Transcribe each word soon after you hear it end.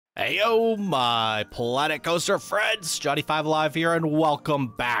Heyo, my Planet Coaster friends! Johnny5 Live here, and welcome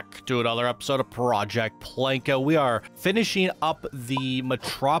back to another episode of Project PlanCo. We are finishing up the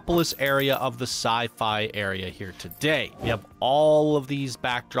Metropolis area of the Sci-fi area here today. We have all of these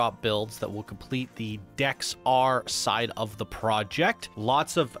backdrop builds that will complete the Dex R side of the project.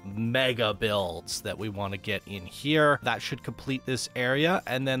 Lots of mega builds that we want to get in here. That should complete this area.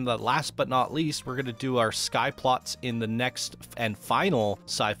 And then the last but not least, we're going to do our sky plots in the next and final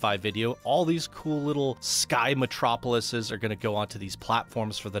sci-fi video. All these cool little sky metropolises are going to go onto these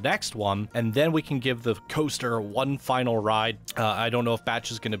platforms for the next one, and then we can give the coaster one final ride. I don't know if Batch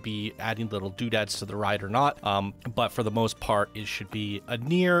is going to be adding little doodads to the ride or not, but for the most part it should be a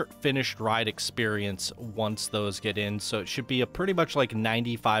near finished ride experience once those get in. So it should be a pretty much like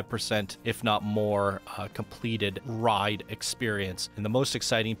 95% if not more completed ride experience. And the most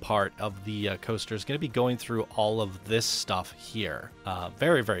exciting part of the coaster is going to be going through all of this stuff here.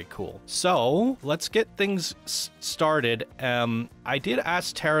 Very cool. So let's get things started. I did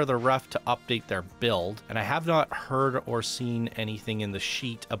ask Terra the Ref to update their build, and I have not heard or seen anything in the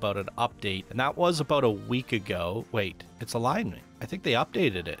sheet about an update, and that was about a week ago. Wait, it's alignment. I think they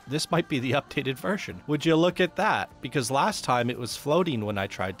updated it. This might be the updated version. Would you look at that? Because last time it was floating when I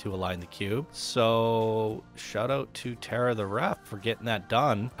tried to align the cube. So shout out to Terra the Ref for getting that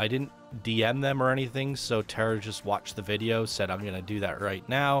done. I didn't DM them or anything, so Terra just watched the video, said I'm gonna do that right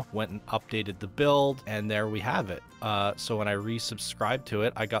now, went and updated the build, and there we have it. So when I resubscribed to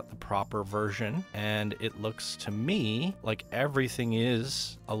it, I got the proper version, and it looks to me like everything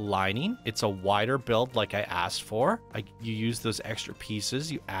is aligning. It's a wider build like I asked for. You use those extra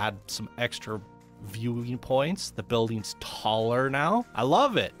pieces, you add some extra viewing points. The building's taller now. I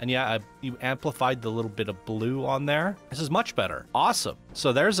love it. And yeah, you amplified the little bit of blue on there. This is much better. Awesome.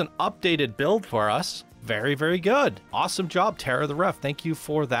 So there's an updated build for us. Very good. Awesome job, Terra the Ref. Thank you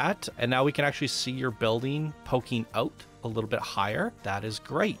for that. And now we can actually see your building poking out a little bit higher. That is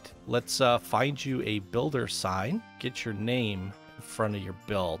great. Let's find you a builder sign. Get your name in front of your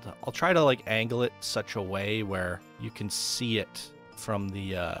build. I'll try to like angle it such a way where you can see it from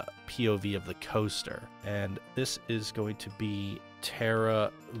the POV of the coaster. And this is going to be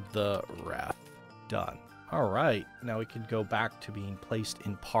Terra the Ref. Done. All right, now we can go back to being placed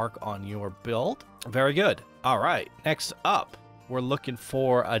in park on your build. Very good. All right, next up, we're looking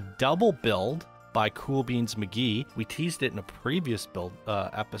for a double build by Cool Beans McGee. We teased it in a previous build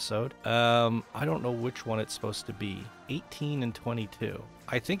episode. I don't know which one it's supposed to be. 18 and 22.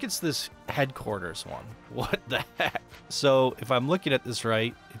 I think it's this headquarters one. What the heck? So if I'm looking at this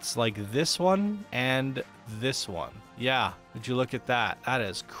right, it's like this one and this one. Yeah, would you look at that? That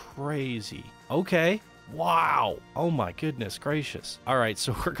is crazy. Okay. Wow. Oh my goodness gracious. All right,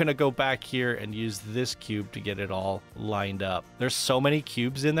 so we're gonna go back here and use this cube to get it all lined up. There's so many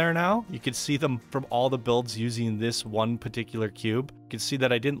cubes in there now. You can see them from all the builds using this one particular cube. You can see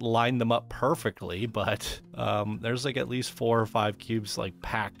that I didn't line them up perfectly, but there's like at least 4 or 5 cubes like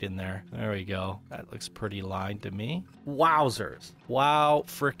packed in there. There we go. That looks pretty lined to me. Wowzers. Wow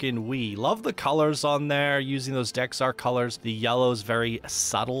frickin' wee. Love the colors on there, using those Dex R colors. The yellow is very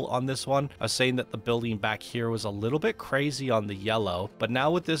subtle on this one. I was saying that the building back here was a little bit crazy on the yellow, but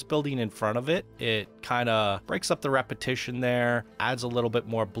now with this building in front of it, it kind of breaks up the repetition there, adds a little bit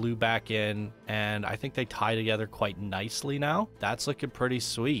more blue back in, and I think they tie together quite nicely now. That's looking pretty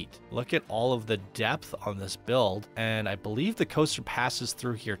sweet. Look at all of the depth on this build, and I believe the coaster passes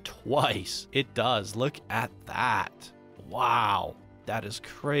through here twice. It does. Look at that. Wow. That is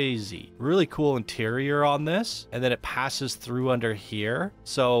crazy. Really cool interior on this. And then it passes through under here.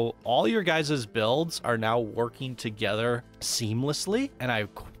 So all your guys' builds are now working together seamlessly. And I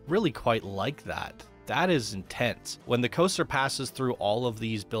really quite like that. That is intense. When the coaster passes through all of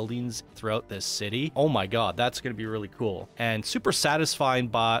these buildings throughout this city, oh my god, that's going to be really cool. And super satisfying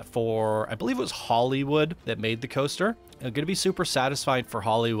for, I believe it was Hollywood that made the coaster. It's going to be super satisfying for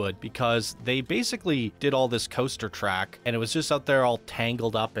Hollywood because they basically did all this coaster track and it was just out there all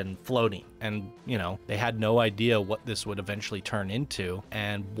tangled up and floating. And, you know, they had no idea what this would eventually turn into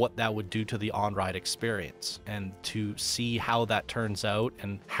and what that would do to the on-ride experience. And to see how that turns out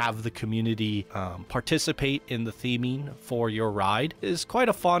and have the community participate in the theming for your ride is quite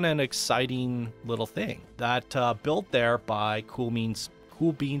a fun and exciting little thing. That build there by Cool Beans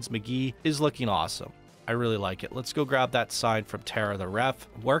McGee is looking awesome. I really like it. Let's go grab that sign from Terra the Ref.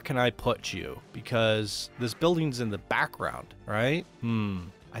 Where can I put you? Because this building's in the background, right?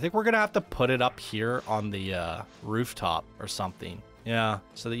 I think we're gonna have to put it up here on the rooftop or something. Yeah,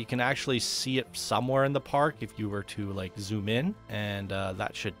 so that you can actually see it somewhere in the park if you were to like zoom in, and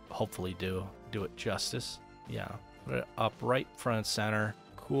that should hopefully do it justice. Yeah, put it up right front and center.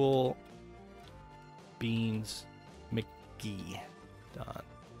 Cool Beans McGee. Done.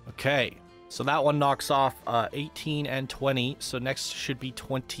 Okay. So that one knocks off 18 and 20. So next should be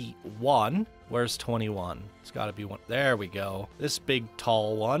 21. Where's 21? It's got to be one. There we go. This big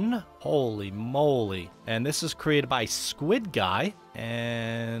tall one. Holy moly. And this is created by Squid Guy.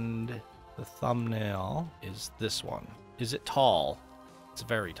 And the thumbnail is this one. Is it tall? It's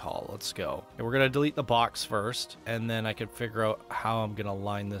very tall. Let's go. And we're going to delete the box first. And then I can figure out how I'm going to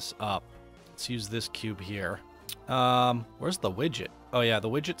line this up. Let's use this cube here. Where's the widget? Oh yeah, the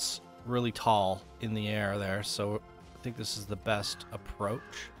widget's really tall in the air there, so I think this is the best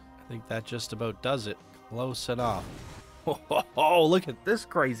approach. I think that just about does it. Close enough. Oh, look at this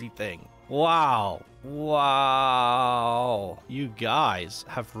crazy thing. Wow. Wow. You guys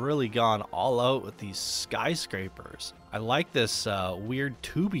have really gone all out with these skyscrapers. I like this weird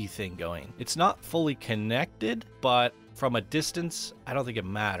tubey thing going. It's not fully connected, but from a distance, I don't think it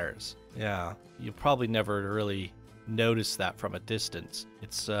matters. Yeah, you probably never really notice that from a distance.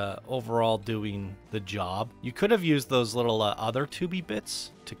 It's overall doing the job. You could have used those little other tubey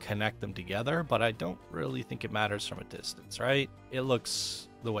bits to connect them together, but I don't really think it matters from a distance, right? It looks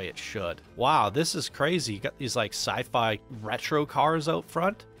the way it should. Wow, this is crazy. You got these like sci-fi retro cars out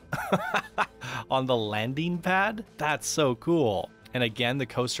front on the landing pad. That's so cool. And again, the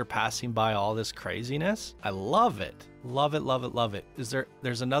coaster passing by all this craziness. I love it. Love it, love it, love it.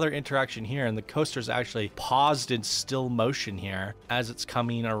 There's another interaction here, and the coaster's actually paused in still motion here as it's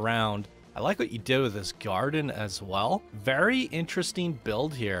coming around. I like what you did with this garden as well. Very interesting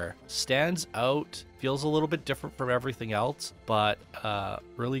build here. Stands out, feels a little bit different from everything else, but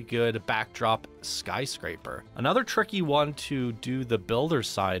really good backdrop skyscraper. Another tricky one to do the builder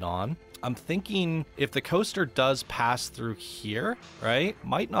side on. I'm thinking if the coaster does pass through here, right,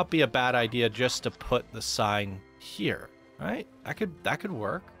 might not be a bad idea just to put the sign here, right? That could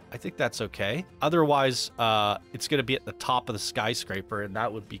work. I think that's okay. Otherwise, it's going to be at the top of the skyscraper, and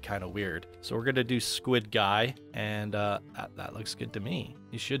that would be kind of weird. So we're going to do Squid Guy, and that looks good to me.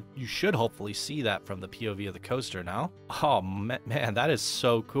 You should hopefully see that from the POV of the coaster now. Oh, man, that is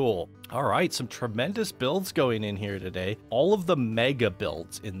so cool. All right, some tremendous builds going in here today. All of the mega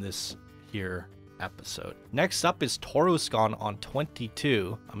builds in this here episode. Next up is Toroskan on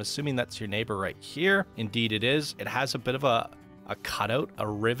 22. I'm assuming that's your neighbor right here. Indeed it is. It has a bit of a cutout, a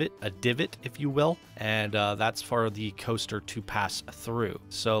rivet, a divot, if you will, and that's for the coaster to pass through.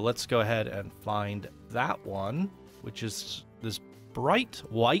 So let's go ahead and find that one, which is this bright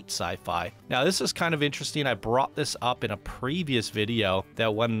white sci-fi. Now this is kind of interesting. I brought this up in a previous video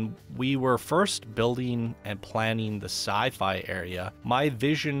that when we were first building and planning the sci-fi area, my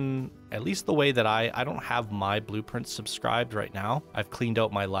vision, at least the way that I don't have my blueprints subscribed right now. I've cleaned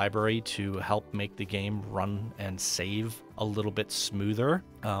out my library to help make the game run and save a little bit smoother.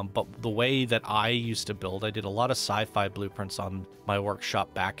 But the way that I used to build, I did a lot of sci-fi blueprints on my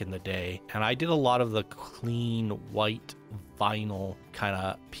workshop back in the day. And I did a lot of the clean white vinyl kind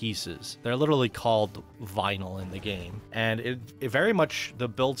of pieces. They're literally called vinyl in the game. And it very much, the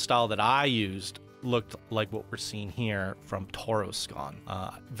build style that I used looked like what we're seeing here from Toroskan.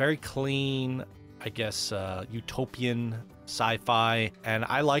 Very clean, I guess, utopian sci-fi, and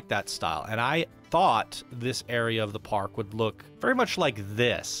I like that style. And I thought this area of the park would look very much like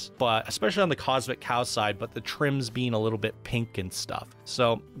this, but especially on the Cosmic Cow side, but the trims being a little bit pink and stuff.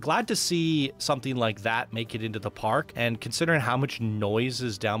 So glad to see something like that make it into the park, and considering how much noise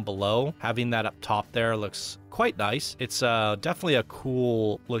is down below, having that up top there looks quite nice. It's definitely a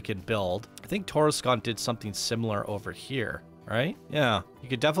cool looking build. I think Toroskan did something similar over here, right? Yeah, you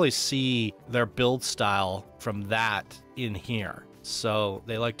could definitely see their build style from that in here. So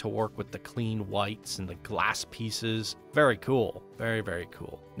they like to work with the clean whites and the glass pieces. Very cool. Very, very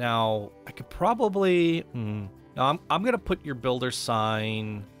cool. Now, I could probably... Now, I'm going to put your builder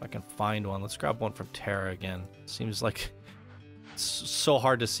sign, if I can find one. Let's grab one from Terra again. Seems like it's so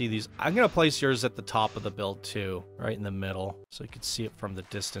hard to see these. I'm going to place yours at the top of the build too, right in the middle, so you can see it from the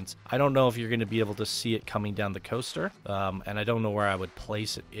distance. I don't know if you're going to be able to see it coming down the coaster, and I don't know where I would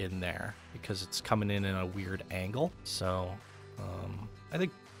place it in there because it's coming in a weird angle. So... I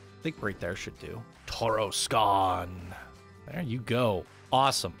think right there should do. Toroskan. There you go.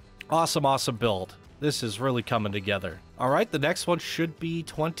 Awesome. Awesome, awesome build. This is really coming together. All right, the next one should be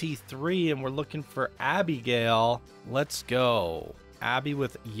 23, and we're looking for Abigail. Let's go. Abby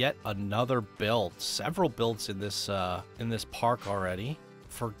with yet another build. Several builds in this park already.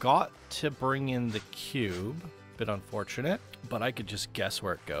 Forgot to bring in the cube. Bit unfortunate, but I could just guess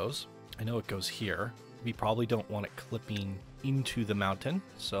where it goes. I know it goes here. We probably don't want it clipping into the mountain.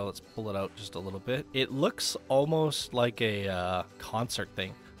 So let's pull it out just a little bit. It looks almost like a concert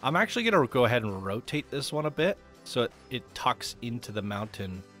thing. I'm actually going to go ahead and rotate this one a bit so it tucks into the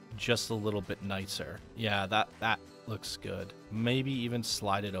mountain just a little bit nicer. Yeah, that looks good. Maybe even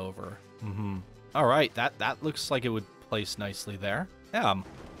slide it over. All right, that looks like it would place nicely there. Yeah, I'm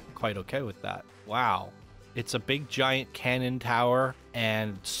quite okay with that. Wow. It's a big giant cannon tower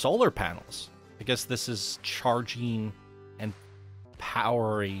and solar panels. I guess this is charging and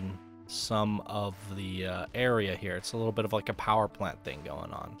powering some of the area here. It's a little bit of like a power plant thing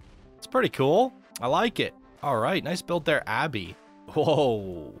going on. It's pretty cool. I like it. All right, nice build there, Abby.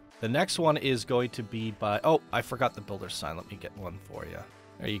 Whoa. The next one is going to be by... Oh, I forgot the builder sign. Let me get one for you.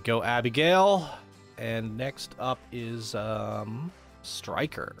 There you go, Abigail. And next up is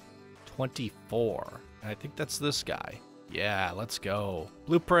Striker 24. And I think that's this guy. Yeah, let's go.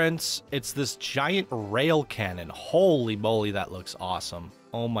 Blueprints. It's this giant rail cannon. Holy moly, that looks awesome.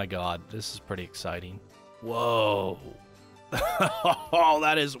 Oh my god, this is pretty exciting. Whoa. Oh,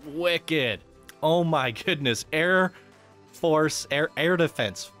 that is wicked. Oh my goodness. Air force, air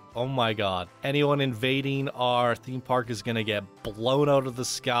defense. Oh my god. Anyone invading our theme park is going to get blown out of the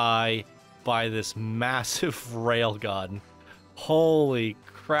sky by this massive railgun. Holy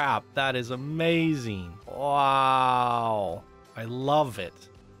crap, that is amazing. Wow. I love it.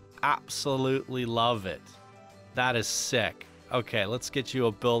 Absolutely love it. That is sick. Okay, let's get you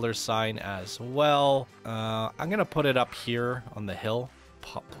a builder sign as well. I'm going to put it up here on the hill.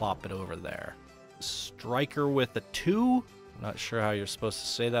 Plop it over there. Striker with a 2. I'm not sure how you're supposed to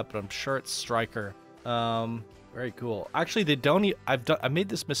say that, but I'm sure it's Striker. Very cool. Actually, they don't. I made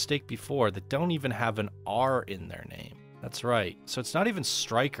this mistake before. They don't even have an R in their name. That's right. So it's not even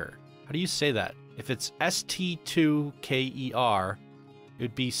Striker. How do you say that? If it's ST2KER, it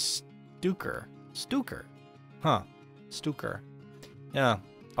would be Stuker. Stuker. Huh. Stuker. Yeah.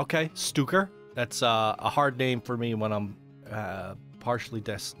 Okay. Stuker. That's a hard name for me when I'm partially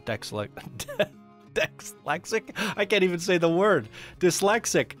dyslexic. I can't even say the word.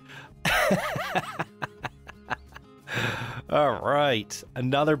 Dyslexic. All right.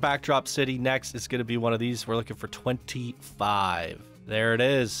 Another backdrop city next is going to be one of these. We're looking for 25. There it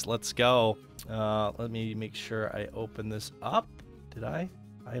is. Let's go. Let me make sure I open this up. Did I?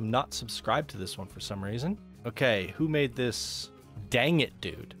 I am not subscribed to this one for some reason. Okay. Who made this? Dang it,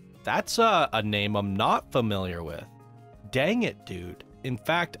 dude. That's a name I'm not familiar with. Dang it, dude. In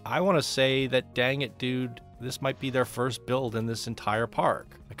fact, I want to say that Dang it, dude, this might be their first build in this entire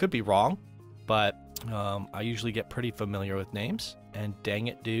park. I could be wrong, but I usually get pretty familiar with names, and Dang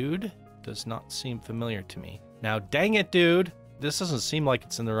it, dude does not seem familiar to me. Now, Dang it, dude, this doesn't seem like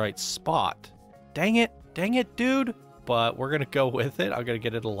it's in the right spot. Dang it, dude. But we're going to go with it. I'm going to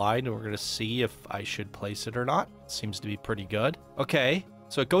get it aligned, and we're going to see if I should place it or not. Seems to be pretty good. Okay,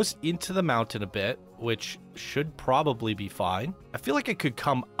 so it goes into the mountain a bit, which should probably be fine. I feel like it could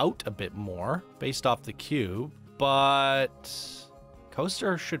come out a bit more based off the cube, but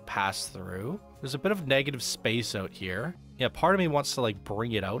coaster should pass through. There's a bit of negative space out here. Yeah, part of me wants to like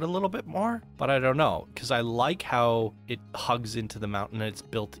bring it out a little bit more, but I don't know, because I like how it hugs into the mountain and it's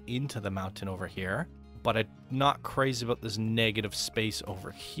built into the mountain over here, but I'm not crazy about this negative space over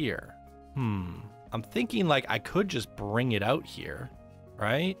here. I'm thinking like I could just bring it out here,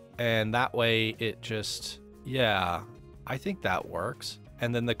 right? And that way it just, yeah, I think that works.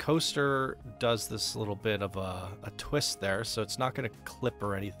 And then the coaster does this little bit of a twist there, so it's not going to clip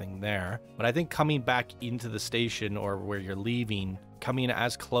or anything there. But I think coming back into the station or where you're leaving, coming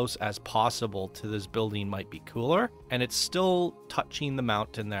as close as possible to this building might be cooler. And it's still touching the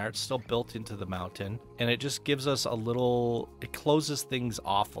mountain there. It's still built into the mountain. And it just gives us a little, it closes things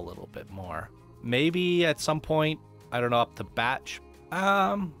off a little bit more. Maybe at some point, I don't know, up to batch.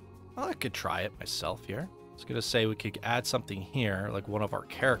 Well, I could try it myself here. I was gonna say we could add something here, like one of our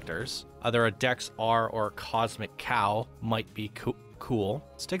characters. Either a Dex R or a Cosmic Cow might be cool.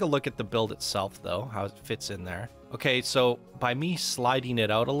 Let's take a look at the build itself, though, how it fits in there. Okay, so by me sliding it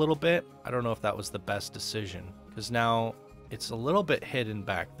out a little bit, I don't know if that was the best decision, because now it's a little bit hidden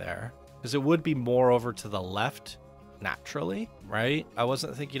back there, because it would be more over to the left naturally, right? I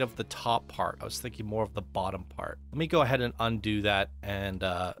wasn't thinking of the top part. I was thinking more of the bottom part. Let me go ahead and undo that and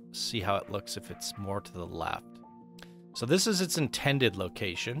see how it looks if it's more to the left. So this is its intended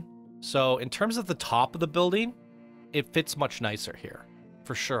location. So in terms of the top of the building, it fits much nicer here,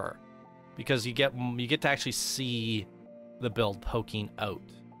 for sure, because you get to actually see the build poking out.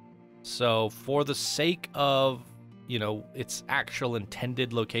 So for the sake of, you know, its actual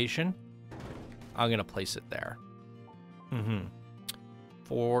intended location, I'm gonna place it there.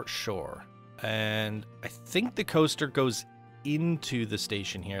 For sure. And I think the coaster goes into the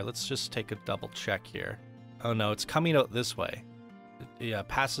station here. Let's just take a double check here. Oh no, it's coming out this way. Yeah,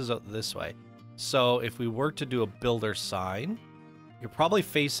 passes out this way. So if we were to do a builder sign, you'll probably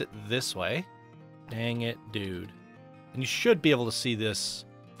face it this way. Dang it, dude. And you should be able to see this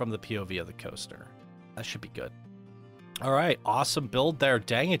from the POV of the coaster. That should be good. All right, awesome build there.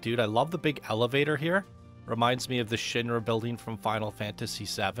 Dang it, dude. I love the big elevator here. Reminds me of the Shinra building from Final Fantasy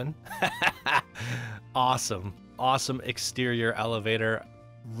VII. Awesome. Awesome exterior elevator.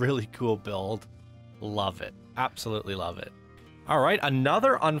 Really cool build. Love it. Absolutely love it. All right,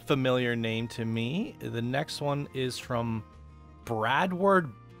 another unfamiliar name to me. The next one is from Bradward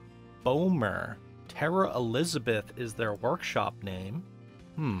Bomer. Terra Elizabeth is their workshop name.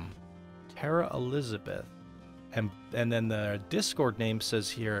 Terra Elizabeth. And then the Discord name says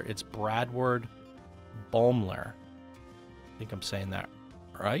here it's Bradward Boemler. I think I'm saying that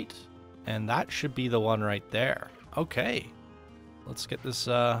right. And that should be the one right there. Okay. Let's get this.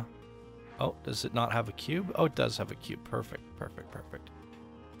 Oh, does it not have a cube? Oh, it does have a cube. Perfect, perfect, perfect.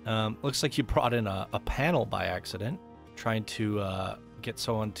 Looks like you brought in a panel by accident, trying to get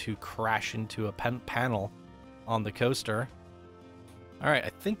someone to crash into a panel on the coaster. All right, I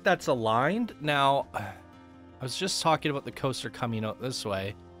think that's aligned. Now, I was just talking about the coaster coming out this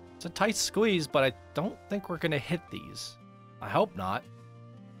way. It's a tight squeeze, but I don't think we're going to hit these. I hope not.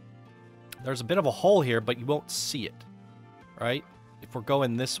 There's a bit of a hole here, but you won't see it, right? If we're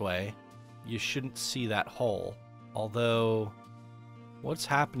going this way, you shouldn't see that hole. Although, what's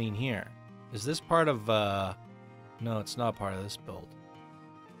happening here? Is this part of, no, it's not part of this build.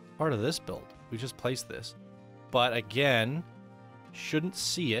 Part of this build. We just placed this. But again, shouldn't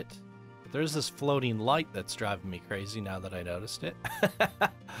see it. But there's this floating light that's driving me crazy now that I noticed it.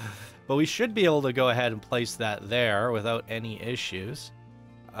 But we should be able to go ahead and place that there without any issues.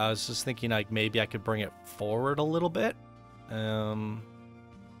 I was just thinking like maybe I could bring it forward a little bit.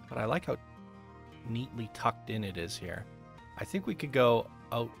 But I like how neatly tucked in it is here. I think we could go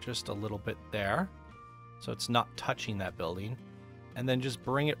out just a little bit there, so it's not touching that building, and then just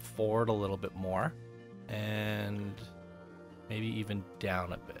bring it forward a little bit more, and maybe even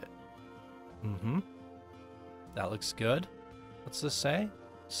down a bit. That looks good. What's this say?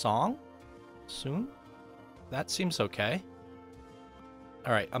 Song? Soon? That seems okay.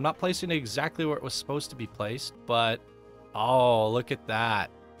 All right, I'm not placing it exactly where it was supposed to be placed, but oh, look at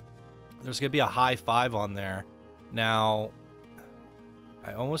that. There's going to be a high five on there. Now,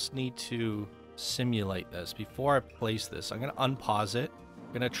 I almost need to simulate this before I place this. I'm going to unpause it. I'm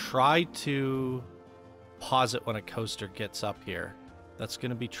going to try to pause it when a coaster gets up here. That's going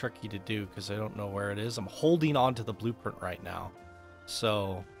to be tricky to do because I don't know where it is. I'm holding on to the blueprint right now.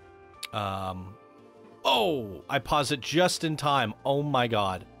 So, oh, I paused it just in time. Oh my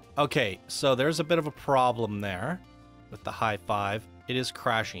God. Okay, so there's a bit of a problem there with the high five. It is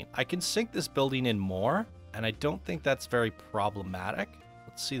crashing. I can sink this building in more, and I don't think that's very problematic.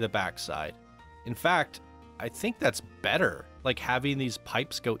 Let's see the backside. In fact, I think that's better. Like having these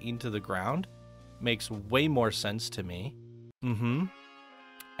pipes go into the ground makes way more sense to me.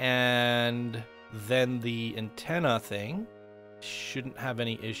 And then the antenna thing shouldn't have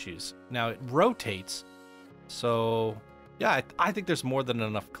any issues. Now it rotates, so yeah, I think there's more than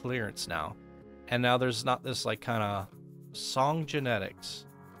enough clearance now. And now there's not this like kind of song genetics.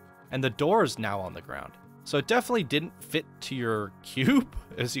 And the door is now on the ground. So it definitely didn't fit to your cube,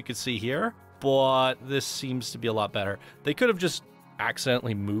 as you can see here, but this seems to be a lot better. They could have just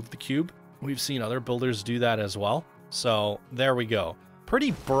accidentally moved the cube. We've seen other builders do that as well. So there we go.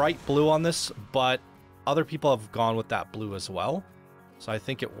 Pretty bright blue on this, but other people have gone with that blue as well. So I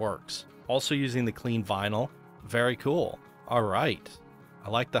think it works. Also using the clean vinyl. Very cool. All right. I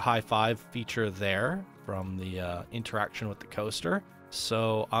like the high five feature there from the interaction with the coaster.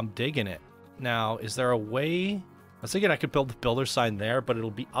 So I'm digging it. Now, is there a way? I was thinking I could build the builder sign there, but it'll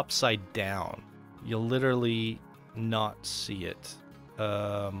be upside down. You'll literally not see it.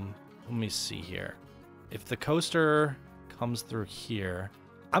 Let me see here. If the coaster comes through here,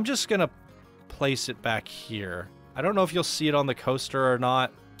 I'm just gonna place it back here. I don't know if you'll see it on the coaster or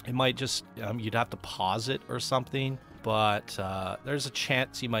not. It might just, you'd have to pause it or something, but there's a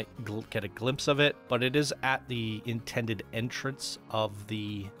chance you might get a glimpse of it, but it is at the intended entrance of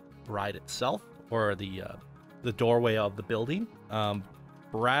the ride itself, or the doorway of the building.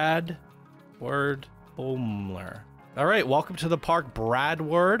 Bradward Boemler. All right, welcome to the park,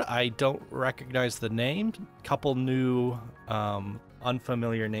 Bradward. I don't recognize the name. Couple new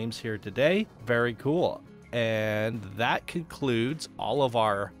unfamiliar names here today. Very cool. And that concludes all of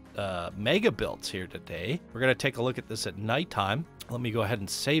our mega builds here today. We're going to take a look at this at nighttime. Let me go ahead and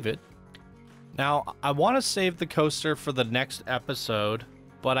save it. Now, I want to save the coaster for the next episode,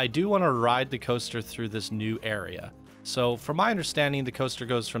 but I do want to ride the coaster through this new area. So from my understanding, the coaster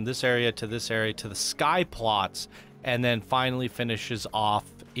goes from this area to the sky plots, and then finally finishes off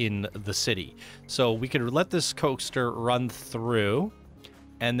in the city. So we could let this coaster run through,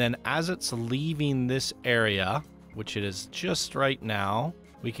 and then as it's leaving this area, which it is just right now,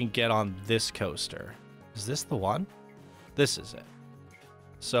 we can get on this coaster. Is this the one? This is it.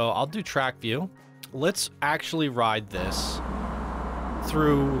 So I'll do track view. Let's actually ride this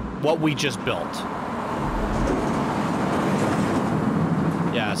through what we just built.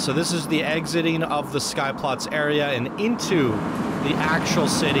 Yeah, so this is the exiting of the Skyplots area and into the actual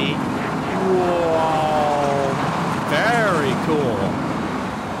city. Whoa, very cool.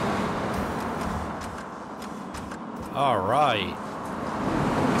 All right.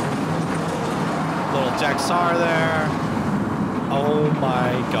 Little Dexar there. Oh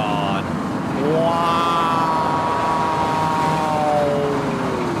my God. Wow.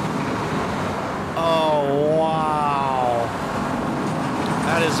 Oh, wow.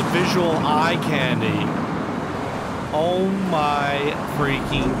 That is a visual eye candy. Oh my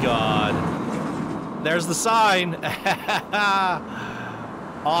freaking God. There's the sign.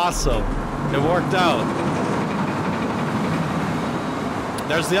 Awesome. It worked out.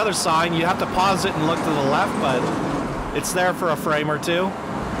 There's the other sign. You have to pause it and look to the left, but it's there for a frame or two.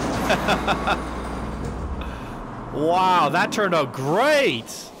 Wow, that turned out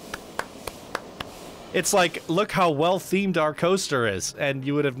great. It's like, look how well themed our coaster is, and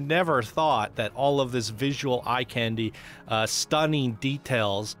you would have never thought that all of this visual eye candy, stunning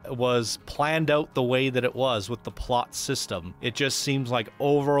details was planned out the way that it was with the plot system. It just seems like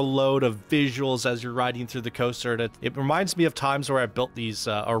overload of visuals as you're riding through the coaster. It reminds me of times where I built these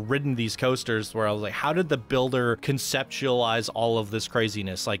or ridden these coasters where I was like, how did the builder conceptualize all of this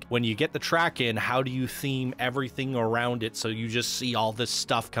craziness? Like when you get the track in, how do you theme everything around it so you just see all this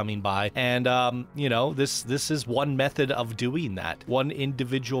stuff coming by? And you know, this is one method of doing that. One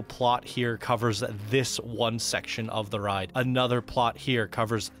individual plot here covers this one section of the ride. Another plot here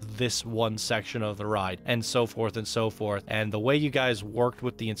covers this one section of the ride, and so forth and so forth. And the way you guys worked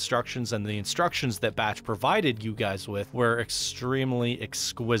with the instructions and the instructions that Batch provided you guys with were extremely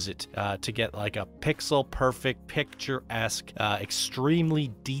exquisite to get like a pixel perfect, picturesque,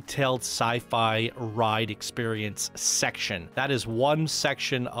 extremely detailed sci-fi ride experience section. That is one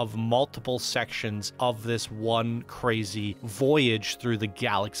section of multiple sections of this one crazy voyage through the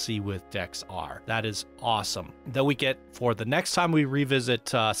galaxy with Dex R. That is awesome. Then we get, for the next time we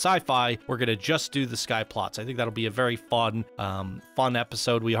revisit Sci-Fi, we're gonna just do the sky plots. I think that'll be a very fun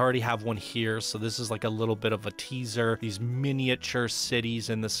episode. We already have one here, so this is like a little bit of a teaser. These miniature cities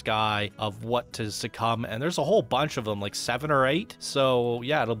in the sky of what is to come, and there's a whole bunch of them, like 7 or 8. So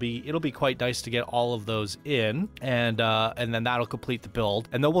yeah, it'll be quite nice to get all of those in, and then that'll complete the build,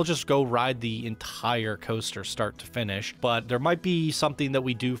 and then we'll just go ride the entire coaster start to finish. But there might be something that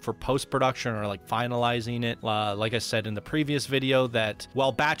we do for post-production or like finalizing it. Like I said in the previous video, that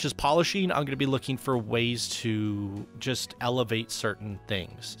while Batch is polishing, I'm going to be looking for ways to just elevate certain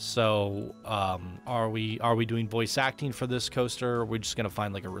things. So are we doing voice acting for this coaster? Or are we just going to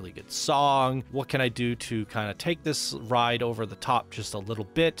find like a really good song? What can I do to kind of take this ride over the top just a little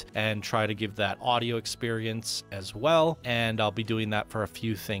bit and try to give that audio experience as well? And I'll be doing that for a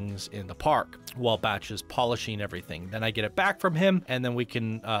few things in the park while Batch is polishing everything. Then I get it back from him, and then we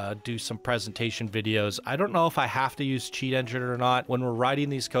can do some presentation videos. I don't know if I have to use Cheat Engine or not. When we're riding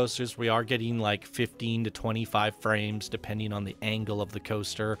these coasters, we are getting like 15 to 25 frames depending on the angle of the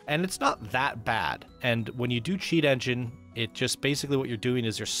coaster, and it's not that bad. And when you do Cheat Engine, it just basically what you're doing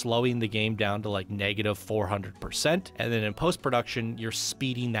is you're slowing the game down to like negative 400%, and then in post-production you're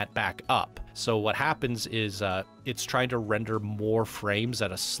speeding that back up. So what happens is it's trying to render more frames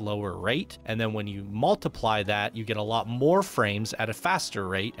at a slower rate, and then when you multiply that, you get a lot more frames at a faster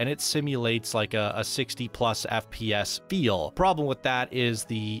rate, and it simulates like a 60 plus FPS feel. Problem with that is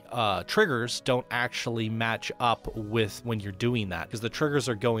the triggers don't actually match up with when you're doing that, because the triggers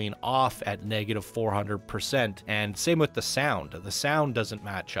are going off at negative 400%, and same with the sound. The sound doesn't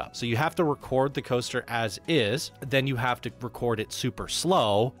match up. So you have to record the coaster as is, then you have to record it super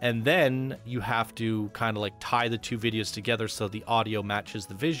slow, and then you have to kind of like tie the two videos together so the audio matches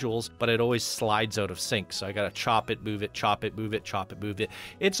the visuals, but it always slides out of sync. So I gotta chop it, move it, chop it, move it, chop it, move it.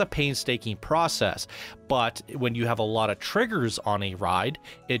 It's a painstaking process, but when you have a lot of triggers on a ride,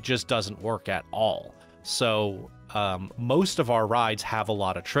 it just doesn't work at all. So most of our rides have a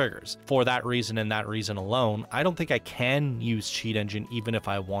lot of triggers. For that reason and that reason alone, I don't think I can use Cheat Engine even if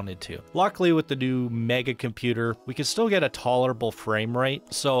I wanted to. Luckily, with the new mega computer, we can still get a tolerable frame rate,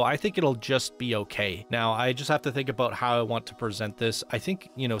 so I think it'll just be okay. Now, I just have to think about how I want to present this. I think,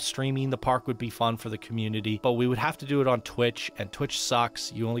 you know, streaming the park would be fun for the community, but we would have to do it on Twitch, and Twitch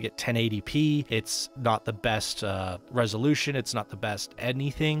sucks. You only get 1080p. It's not the best resolution. It's not the best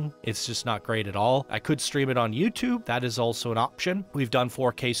anything. It's just not great at all. I could stream it on YouTube. That is also an option. We've done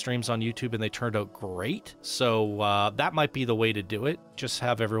 4K streams on YouTube and they turned out great. So that might be the way to do it. Just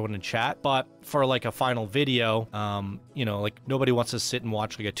have everyone in chat. But for like a final video, you know, like nobody wants to sit and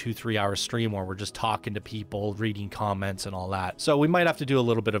watch like a 2-3 hour stream where we're just talking to people, reading comments and all that. So we might have to do a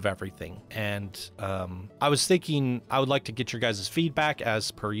little bit of everything. And I was thinking I would like to get your guys' feedback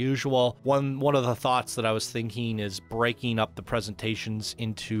as per usual. One of the thoughts that I was thinking is breaking up the presentations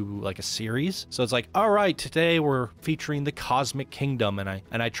into like a series. So it's like, all right, today we're featuring the Cosmic Kingdom, and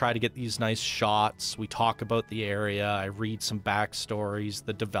I try to get these nice shots. We talk about the area. I read some backstories,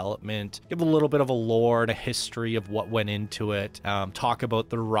 the development, give a little bit of a lore and a history of what went into it. Talk about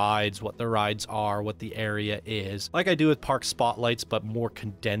the rides, what the rides are, what the area is, like I do with Park Spotlights, but more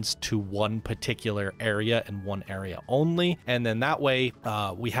condensed to one particular area and one area only. And then that way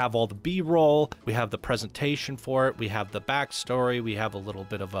we have all the B-roll, we have the presentation for it, we have the backstory, we have a little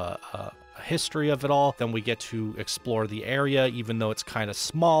bit of a history of it all. Then we get to explore the area, even though it's kind of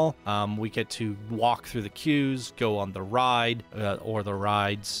small. We get to walk through the queues, go on the ride or the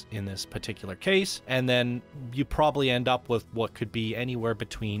rides in this particular case, and then you probably end up with what could be anywhere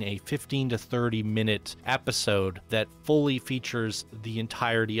between a 15 to 30 minute episode that fully features the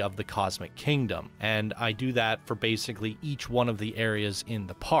entirety of the Cosmic Kingdom. And I do that for basically each one of the areas in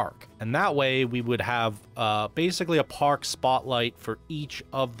the park. And that way we would have basically a park spotlight for each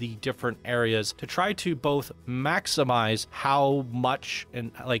of the different areas to try to both maximize how much,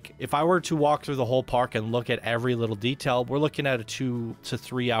 and like if I were to walk through the whole park and look at every little detail, we're looking at a 2 to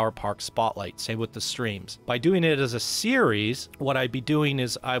 3 hour park spotlight. Same with the streams. By doing it as a series, what I'd be doing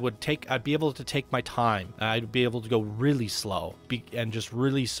is I'd be able to take my time. I'd be able to go really slow and just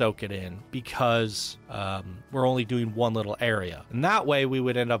really soak it in, because we're only doing one little area. And that way we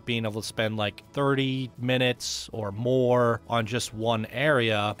would end up being able to spend like 30 minutes or more on just one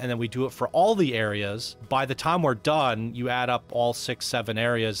area, and then we do it for all the areas. By the time we're done, you add up all 6-7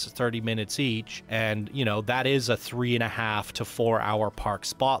 areas, 30 minutes each, and you know that is a 3.5 to 4 hour park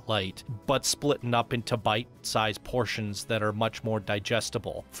spotlight, but splitting up into bite-sized portions that are much more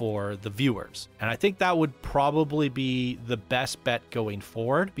digestible for the viewers. And I think that would probably be the best bet going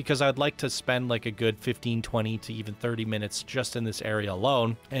forward, because I'd like to spend like a good 15, 20 to even 30 minutes just in this area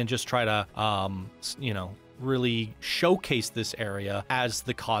alone and just try to you know, really showcase this area as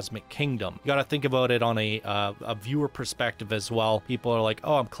the Cosmic Kingdom. You got to think about it on a viewer perspective as well. People are like,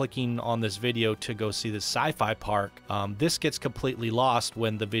 oh, I'm clicking on this video to go see the Sci-Fi park. This gets completely lost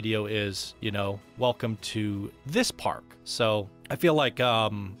when the video is, you know, welcome to this park. So I feel like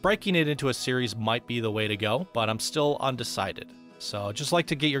breaking it into a series might be the way to go, but I'm still undecided. So I'd just like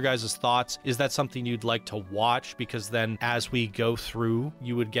to get your guys' thoughts. Is that something you'd like to watch? Because then as we go through,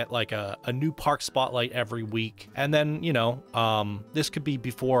 you would get like a new park spotlight every week. And then, you know, this could be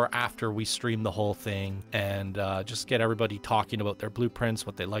before or after we stream the whole thing, and just get everybody talking about their blueprints,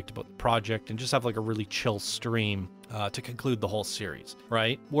 what they liked about the project, and just have like a really chill stream to conclude the whole series,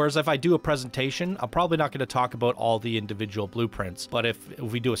 right? Whereas if I do a presentation, I'm probably not going to talk about all the individual blueprints. But if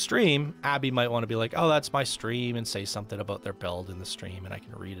we do a stream, Abby might want to be like, oh, that's my stream, and say something about their build in the stream, and I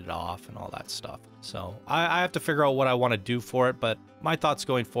can read it off and all that stuff. So I have to figure out what I want to do for it. But my thoughts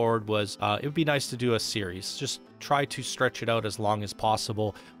going forward was it would be nice to do a series. Just try to stretch it out as long as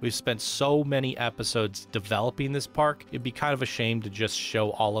possible. We've spent so many episodes developing this park. It'd be kind of a shame to just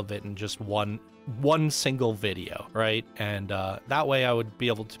show all of it in just one single video, right? And that way I would be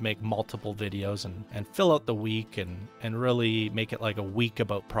able to make multiple videos and fill out the week and really make it like a week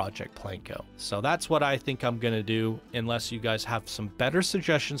about Project PlanCo. So that's what I think I'm gonna do, unless you guys have some better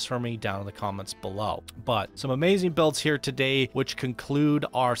suggestions for me down in the comments below. But some amazing builds here today, which conclude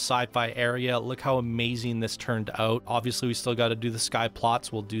our sci-fi area. Look how amazing this turned out. Obviously we still got to do the sky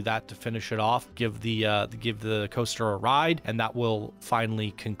plots. We'll do that to finish it off, give the coaster a ride, and that will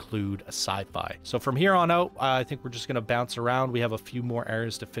finally conclude a sci-fi. So from here on out, I think we're just going to bounce around. We have a few more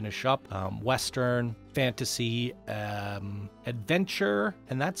areas to finish up. Western, fantasy, adventure,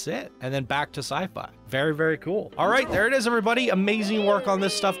 and that's it. And then back to sci-fi. Very, very cool. All right, there it is, everybody. Amazing work on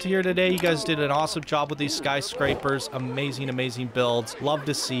this stuff here today. You guys did an awesome job with these skyscrapers. Amazing, amazing builds. Love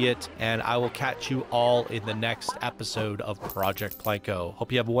to see it. And I will catch you all in the next episode of Project PlanCo.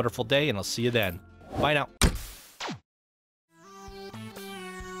 Hope you have a wonderful day, and I'll see you then. Bye now.